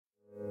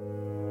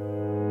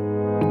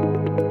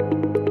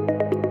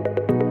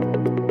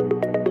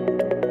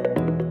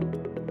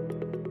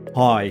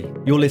Hi,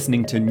 you're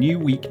listening to New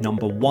Week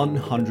number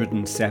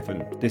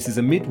 107. This is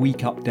a midweek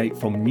update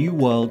from New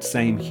World,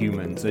 Same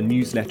Humans, a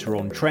newsletter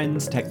on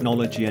trends,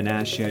 technology and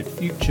our shared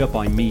future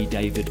by me,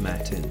 David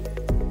Mattin.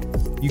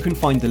 You can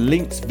find the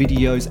links,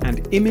 videos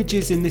and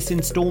images in this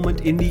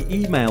instalment in the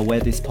email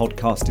where this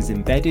podcast is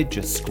embedded,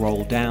 just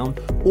scroll down,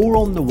 or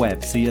on the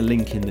web, see a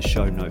link in the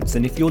show notes.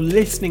 And if you're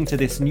listening to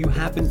this and you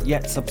haven't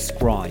yet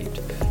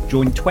subscribed,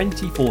 join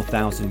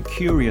 24,000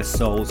 curious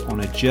souls on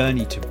a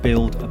journey to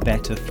build a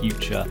better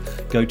future.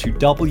 Go to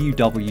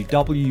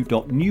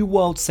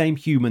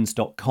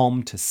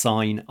www.newworldsamehumans.com to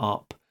sign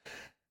up.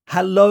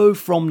 Hello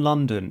from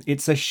London.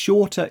 It's a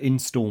shorter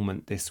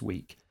instalment this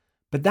week,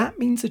 but that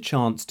means a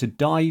chance to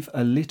dive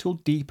a little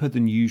deeper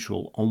than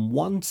usual on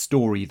one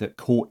story that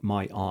caught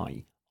my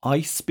eye.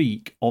 I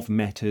speak of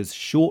Meta's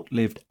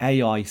short-lived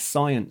AI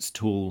science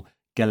tool,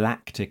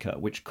 Galactica,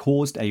 which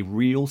caused a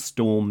real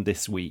storm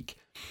this week.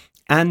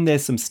 And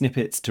there's some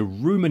snippets to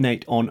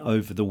ruminate on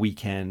over the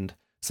weekend,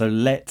 so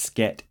let's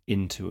get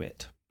into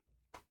it.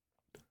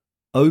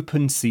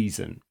 Open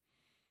season.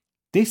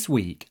 This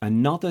week,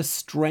 another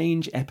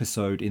strange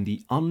episode in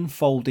the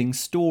unfolding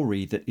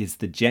story that is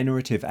the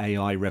generative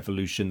AI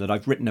revolution that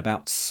I've written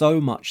about so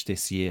much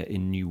this year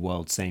in New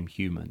World, Same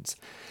Humans.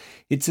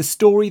 It's a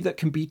story that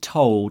can be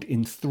told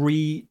in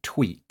 3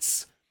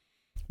 tweets.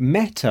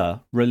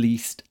 Meta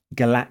released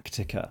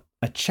Galactica,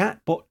 a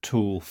chatbot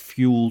tool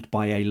fueled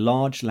by a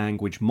large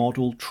language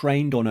model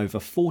trained on over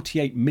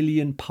 48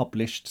 million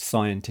published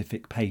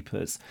scientific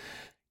papers.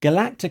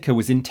 Galactica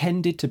was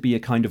intended to be a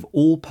kind of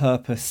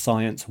all-purpose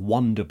science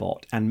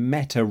wonderbot, and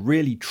Meta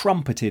really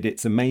trumpeted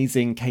its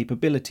amazing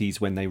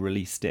capabilities when they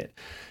released it.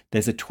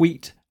 There's a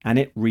tweet and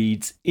it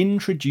reads,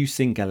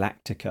 "Introducing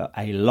Galactica,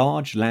 a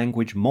large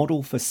language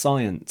model for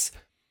science.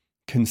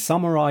 Can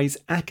summarize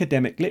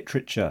academic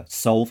literature,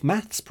 solve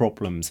maths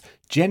problems,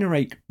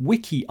 generate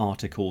wiki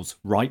articles,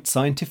 write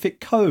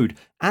scientific code,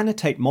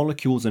 annotate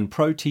molecules and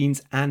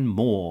proteins, and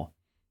more."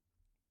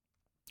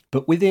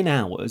 But within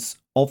hours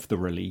of the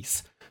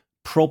release,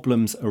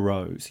 problems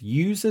arose.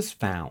 Users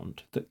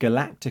found that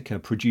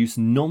Galactica produced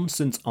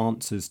nonsense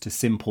answers to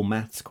simple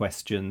maths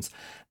questions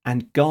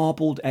and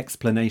garbled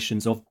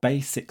explanations of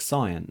basic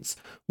science.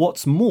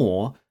 What's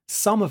more,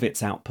 some of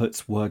its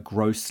outputs were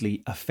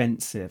grossly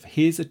offensive.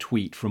 Here's a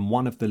tweet from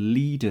one of the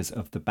leaders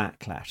of the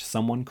backlash,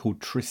 someone called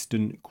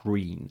Tristan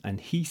Green,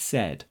 and he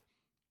said,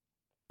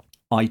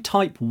 "I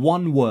type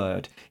one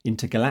word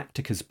into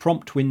Galactica's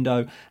prompt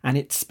window and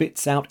it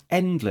spits out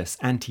endless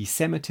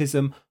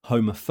anti-Semitism,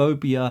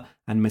 homophobia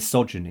and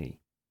misogyny."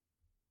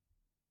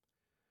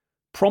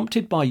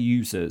 Prompted by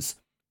users,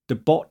 the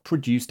bot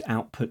produced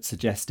output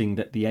suggesting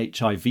that the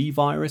HIV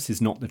virus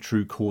is not the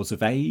true cause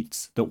of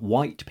AIDS, that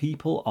white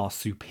people are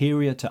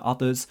superior to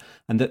others,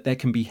 and that there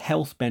can be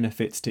health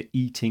benefits to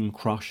eating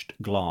crushed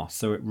glass.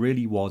 So it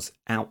really was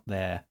out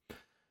there.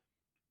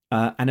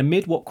 And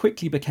amid what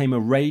quickly became a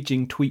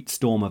raging tweet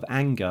storm of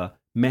anger,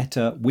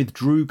 Meta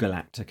withdrew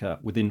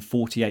Galactica within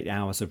 48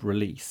 hours of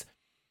release.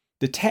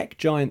 The tech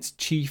giant's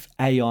chief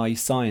AI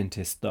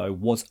scientist, though,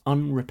 was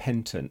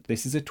unrepentant.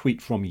 This is a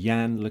tweet from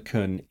Yann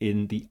LeCun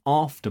in the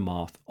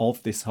aftermath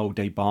of this whole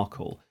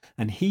debacle.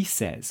 And he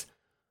says,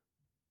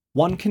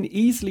 "One can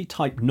easily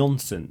type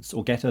nonsense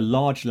or get a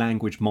large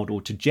language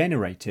model to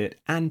generate it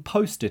and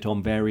post it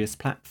on various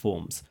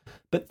platforms.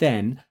 But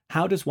then,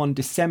 how does one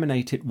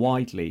disseminate it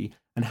widely?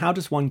 And how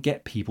does one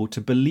get people to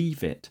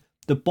believe it?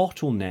 The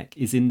bottleneck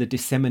is in the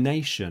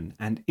dissemination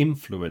and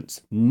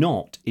influence,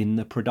 not in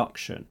the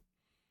production."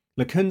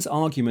 LeCun's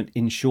argument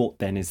in short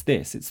then is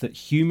this: it's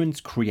that humans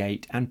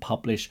create and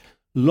publish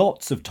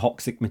lots of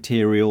toxic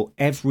material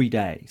every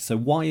day. So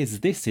why is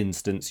this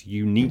instance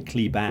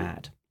uniquely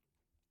bad?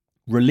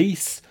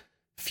 Release,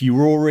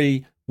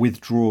 furore,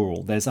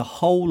 withdrawal. There's a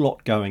whole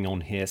lot going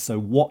on here, so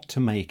what to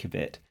make of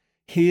it?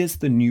 Here's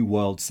the New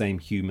World, Same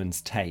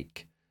Humans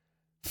take.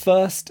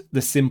 First,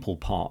 the simple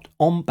part.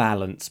 On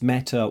balance,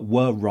 Meta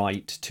were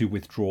right to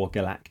withdraw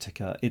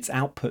Galactica. Its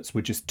outputs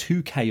were just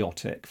too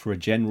chaotic for a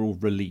general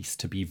release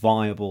to be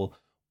viable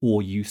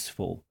or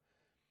useful.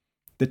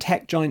 The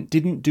tech giant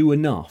didn't do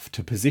enough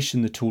to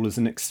position the tool as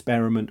an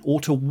experiment or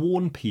to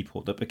warn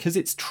people that because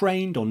it's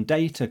trained on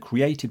data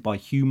created by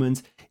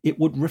humans, it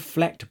would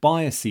reflect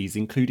biases,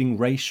 including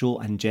racial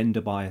and gender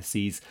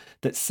biases,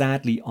 that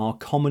sadly are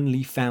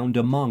commonly found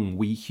among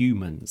we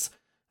humans.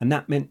 And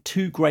that meant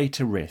too great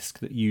a risk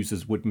that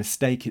users would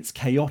mistake its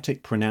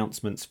chaotic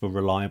pronouncements for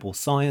reliable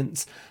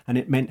science, and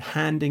it meant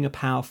handing a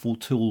powerful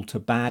tool to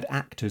bad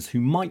actors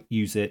who might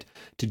use it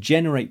to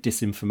generate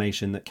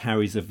disinformation that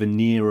carries a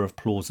veneer of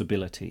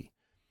plausibility.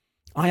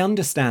 I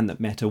understand that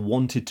Meta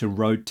wanted to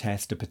road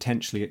test a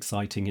potentially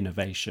exciting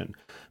innovation,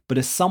 but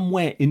a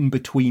somewhere in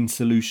between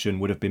solution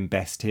would have been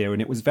best here,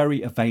 and it was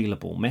very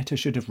available. Meta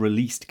should have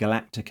released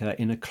Galactica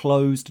in a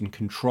closed and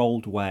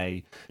controlled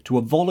way to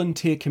a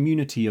volunteer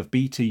community of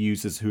beta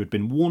users who had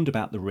been warned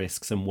about the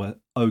risks and were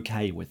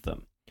okay with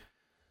them.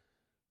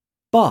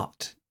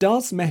 But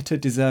does Meta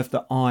deserve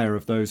the ire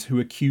of those who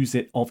accuse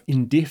it of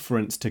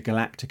indifference to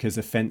Galactica's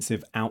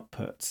offensive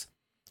outputs?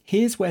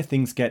 Here's where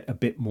things get a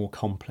bit more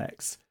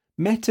complex.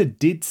 Meta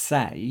did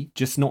say,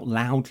 just not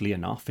loudly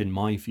enough in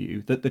my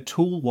view, that the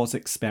tool was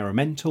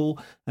experimental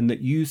and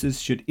that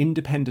users should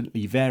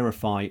independently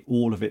verify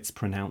all of its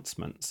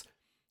pronouncements.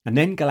 And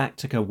then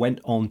Galactica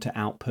went on to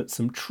output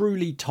some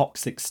truly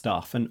toxic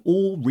stuff, and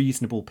all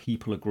reasonable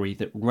people agree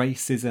that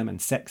racism and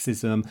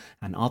sexism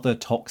and other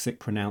toxic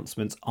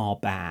pronouncements are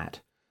bad.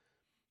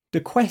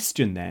 The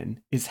question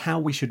then is how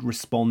we should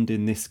respond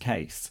in this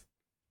case.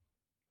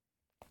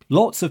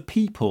 Lots of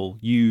people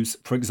use,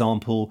 for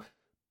example,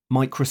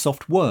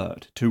 Microsoft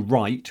Word to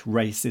write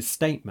racist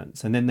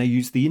statements, and then they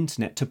use the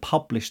internet to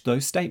publish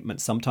those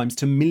statements, sometimes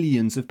to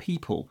millions of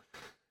people.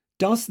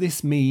 Does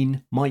this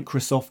mean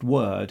Microsoft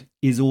Word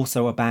is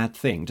also a bad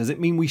thing? Does it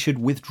mean we should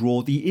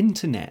withdraw the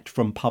internet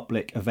from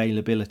public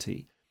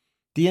availability?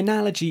 The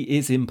analogy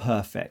is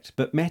imperfect,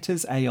 but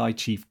Meta's AI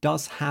chief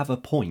does have a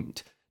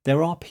point.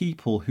 There are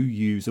people who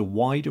use a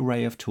wide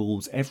array of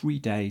tools every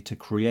day to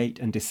create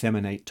and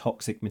disseminate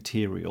toxic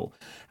material,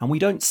 and we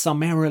don't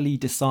summarily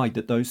decide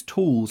that those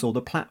tools or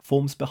the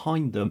platforms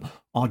behind them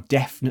are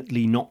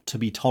definitely not to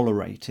be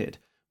tolerated.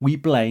 We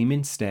blame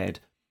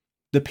instead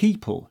the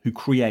people who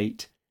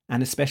create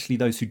and especially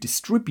those who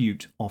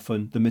distribute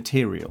often the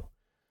material.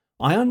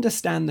 I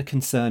understand the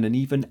concern and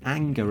even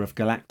anger of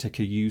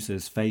Galactica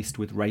users faced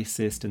with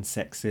racist and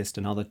sexist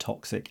and other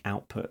toxic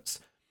outputs.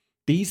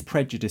 These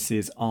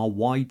prejudices are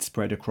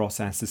widespread across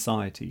our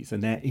societies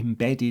and they're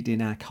embedded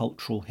in our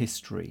cultural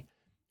history.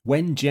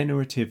 When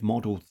generative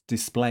models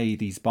display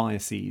these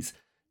biases,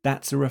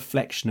 that's a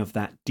reflection of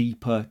that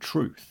deeper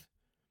truth.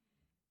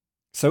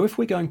 So if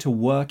we're going to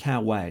work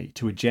our way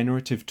to a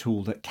generative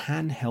tool that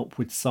can help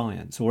with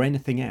science or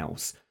anything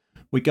else,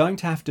 we're going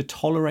to have to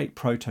tolerate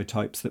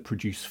prototypes that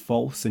produce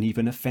false and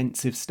even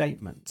offensive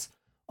statements.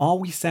 Are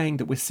we saying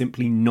that we're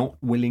simply not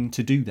willing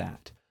to do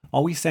that?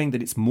 Are we saying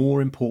that it's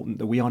more important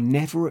that we are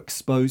never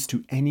exposed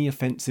to any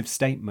offensive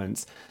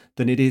statements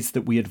than it is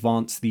that we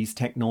advance these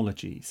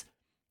technologies?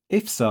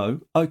 If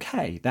so,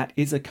 okay, that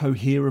is a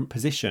coherent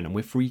position and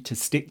we're free to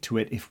stick to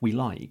it if we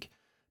like.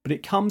 But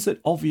it comes at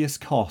obvious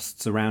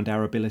costs around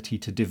our ability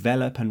to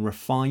develop and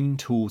refine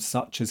tools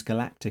such as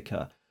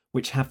Galactica,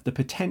 which have the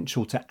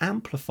potential to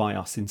amplify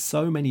us in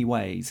so many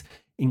ways,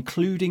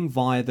 including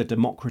via the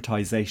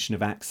democratization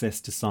of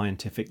access to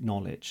scientific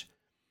knowledge.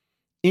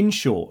 In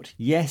short,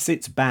 yes,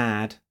 it's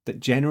bad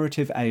that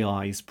generative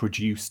AIs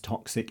produce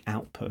toxic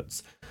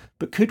outputs,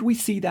 but could we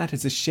see that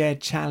as a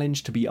shared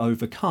challenge to be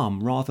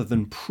overcome rather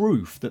than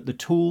proof that the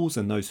tools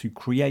and those who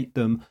create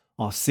them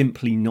are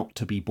simply not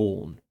to be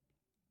born?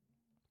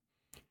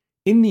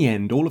 In the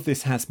end, all of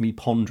this has me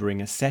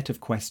pondering a set of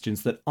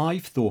questions that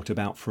I've thought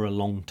about for a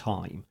long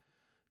time.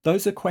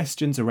 Those are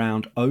questions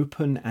around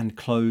open and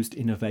closed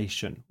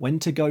innovation, when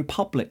to go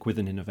public with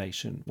an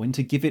innovation, when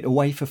to give it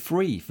away for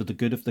free for the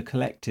good of the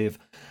collective,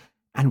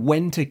 and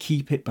when to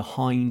keep it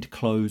behind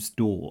closed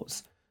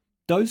doors.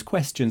 Those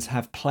questions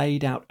have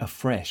played out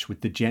afresh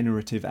with the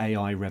generative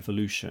AI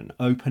revolution.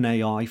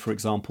 OpenAI, for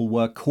example,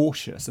 were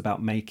cautious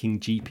about making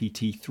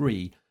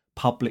GPT-3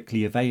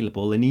 publicly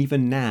available, and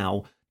even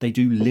now, they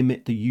do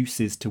limit the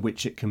uses to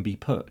which it can be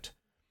put.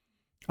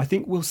 I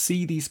think we'll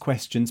see these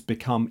questions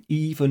become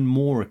even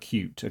more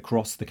acute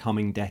across the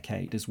coming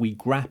decade as we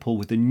grapple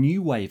with a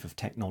new wave of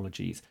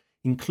technologies,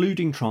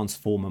 including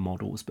transformer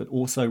models, but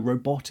also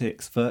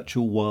robotics,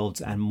 virtual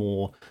worlds, and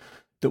more,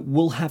 that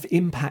will have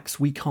impacts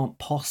we can't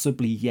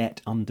possibly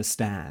yet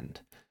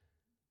understand.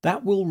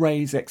 That will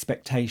raise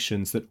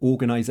expectations that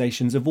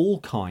organisations of all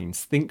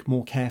kinds think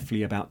more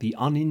carefully about the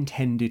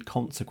unintended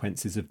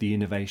consequences of the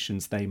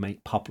innovations they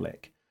make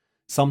public.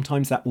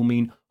 Sometimes that will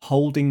mean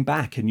holding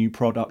back a new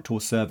product or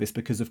service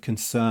because of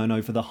concern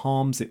over the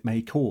harms it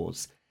may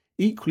cause.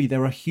 Equally,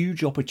 there are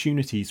huge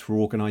opportunities for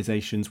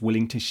organisations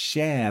willing to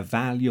share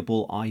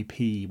valuable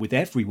IP with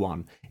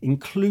everyone,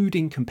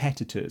 including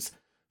competitors,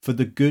 for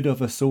the good of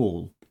us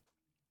all.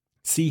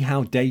 See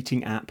how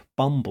dating app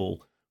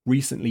Bumble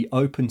recently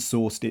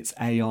open-sourced its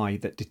AI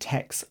that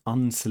detects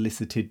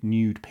unsolicited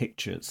nude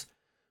pictures.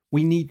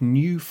 We need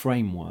new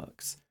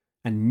frameworks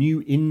and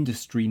new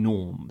industry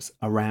norms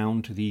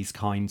around these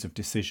kinds of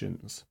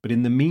decisions. But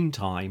in the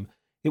meantime,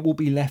 it will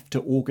be left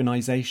to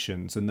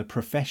organisations and the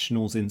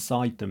professionals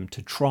inside them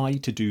to try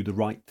to do the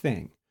right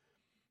thing.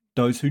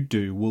 Those who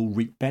do will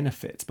reap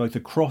benefits, both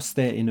across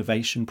their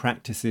innovation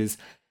practices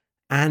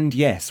and,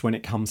 yes, when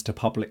it comes to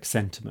public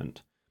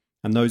sentiment.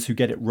 And those who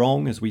get it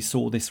wrong, as we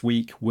saw this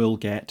week, will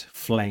get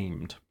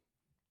flamed.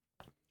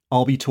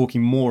 I'll be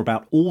talking more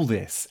about all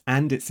this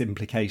and its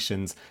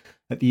implications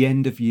at the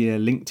end of year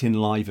LinkedIn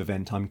Live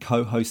event I'm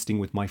co-hosting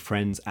with my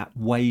friends at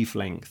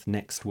Wavelength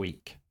next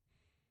week.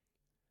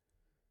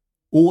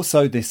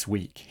 Also this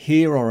week,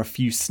 here are a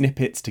few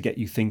snippets to get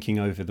you thinking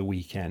over the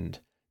weekend.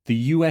 The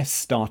US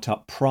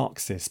startup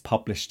Praxis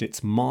published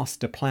its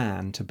master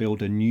plan to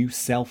build a new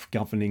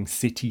self-governing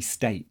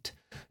city-state.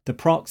 The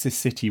Praxis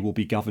city will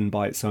be governed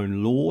by its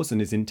own laws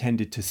and is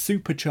intended to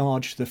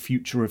supercharge the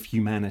future of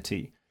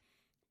humanity.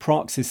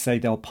 Praxis say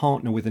they'll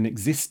partner with an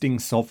existing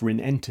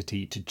sovereign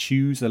entity to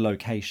choose a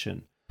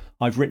location.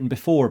 I've written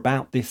before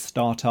about this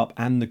startup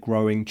and the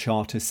growing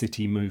charter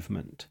city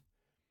movement.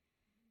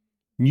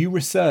 New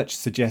research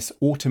suggests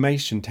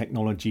automation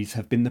technologies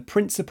have been the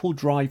principal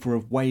driver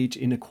of wage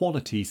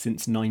inequality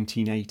since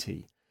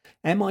 1980.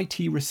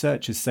 MIT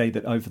researchers say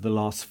that over the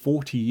last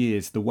 40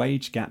 years, the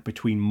wage gap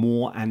between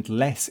more and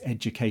less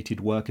educated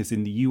workers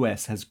in the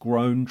US has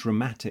grown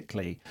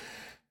dramatically,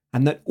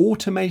 and that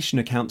automation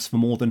accounts for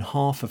more than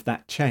half of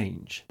that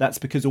change. That's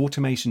because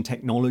automation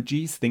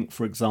technologies, think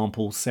for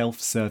example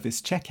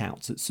self-service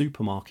checkouts at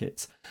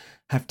supermarkets,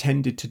 have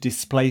tended to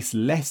displace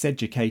less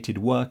educated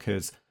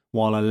workers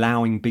while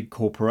allowing big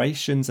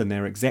corporations and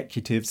their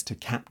executives to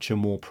capture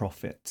more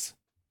profits.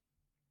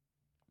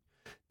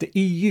 The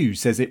EU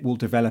says it will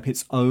develop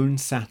its own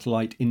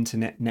satellite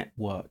internet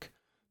network.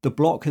 The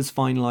bloc has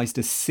finalised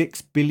a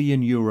 €6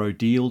 billion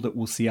deal that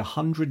will see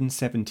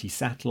 170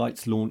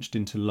 satellites launched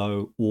into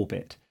low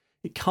orbit.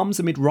 It comes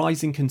amid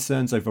rising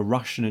concerns over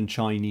Russian and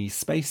Chinese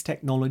space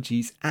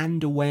technologies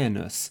and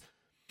awareness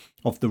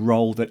of the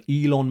role that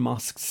Elon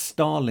Musk's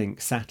Starlink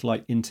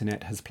satellite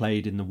internet has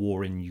played in the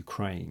war in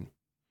Ukraine.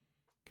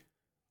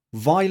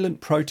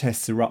 Violent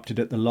protests erupted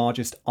at the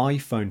largest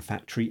iPhone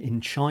factory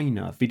in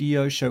China.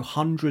 Videos show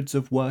hundreds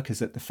of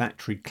workers at the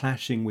factory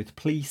clashing with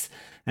police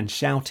and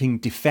shouting,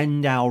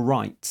 "Defend our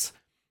rights."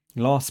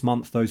 Last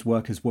month, those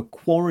workers were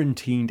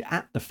quarantined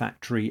at the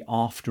factory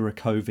after a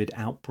COVID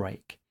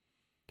outbreak.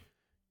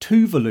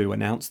 Tuvalu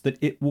announced that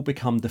it will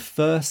become the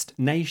first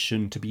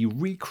nation to be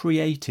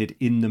recreated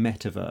in the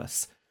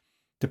metaverse.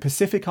 The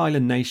Pacific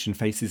Island nation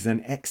faces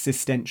an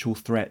existential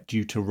threat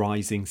due to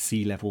rising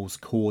sea levels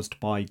caused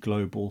by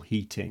global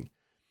heating.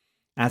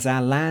 As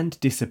our land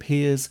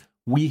disappears,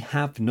 we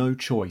have no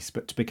choice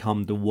but to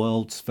become the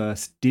world's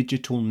first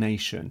digital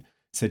nation,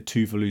 said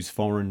Tuvalu's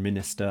foreign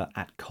minister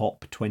at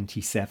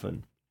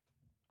COP27.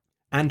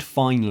 And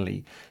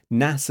finally,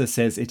 NASA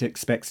says it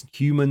expects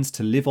humans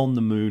to live on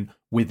the moon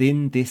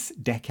within this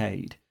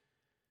decade.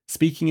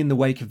 Speaking in the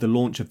wake of the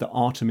launch of the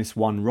Artemis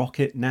 1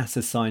 rocket,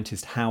 NASA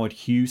scientist Howard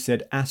Hughes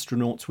said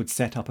astronauts would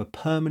set up a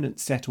permanent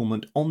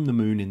settlement on the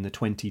moon in the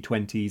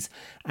 2020s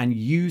and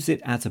use it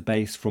as a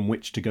base from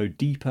which to go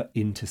deeper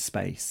into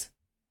space.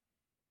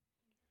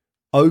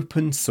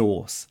 Open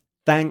source.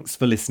 Thanks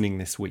for listening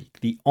this week.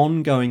 The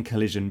ongoing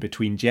collision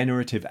between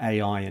generative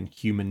AI and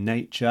human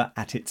nature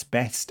at its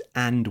best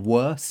and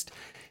worst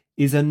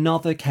is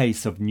another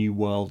case of New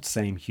World,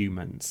 Same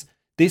Humans.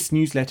 This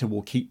newsletter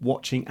will keep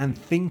watching and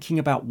thinking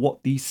about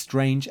what these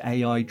strange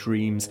AI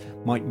dreams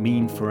might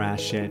mean for our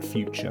shared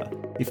future.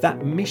 If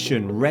that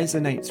mission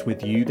resonates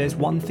with you, there's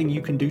one thing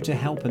you can do to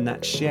help, and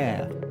that's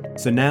share.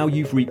 So now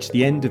you've reached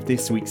the end of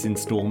this week's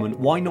instalment,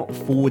 why not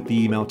forward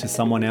the email to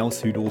someone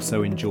else who'd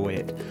also enjoy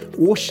it?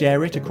 Or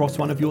share it across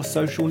one of your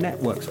social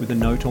networks with a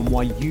note on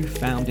why you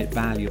found it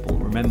valuable.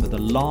 Remember,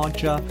 the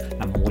larger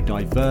and more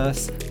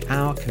diverse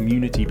our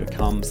community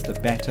becomes, the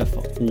better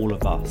for all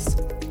of us.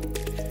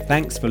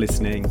 Thanks for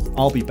listening.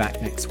 I'll be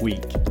back next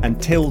week.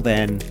 Until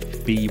then,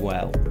 be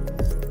well.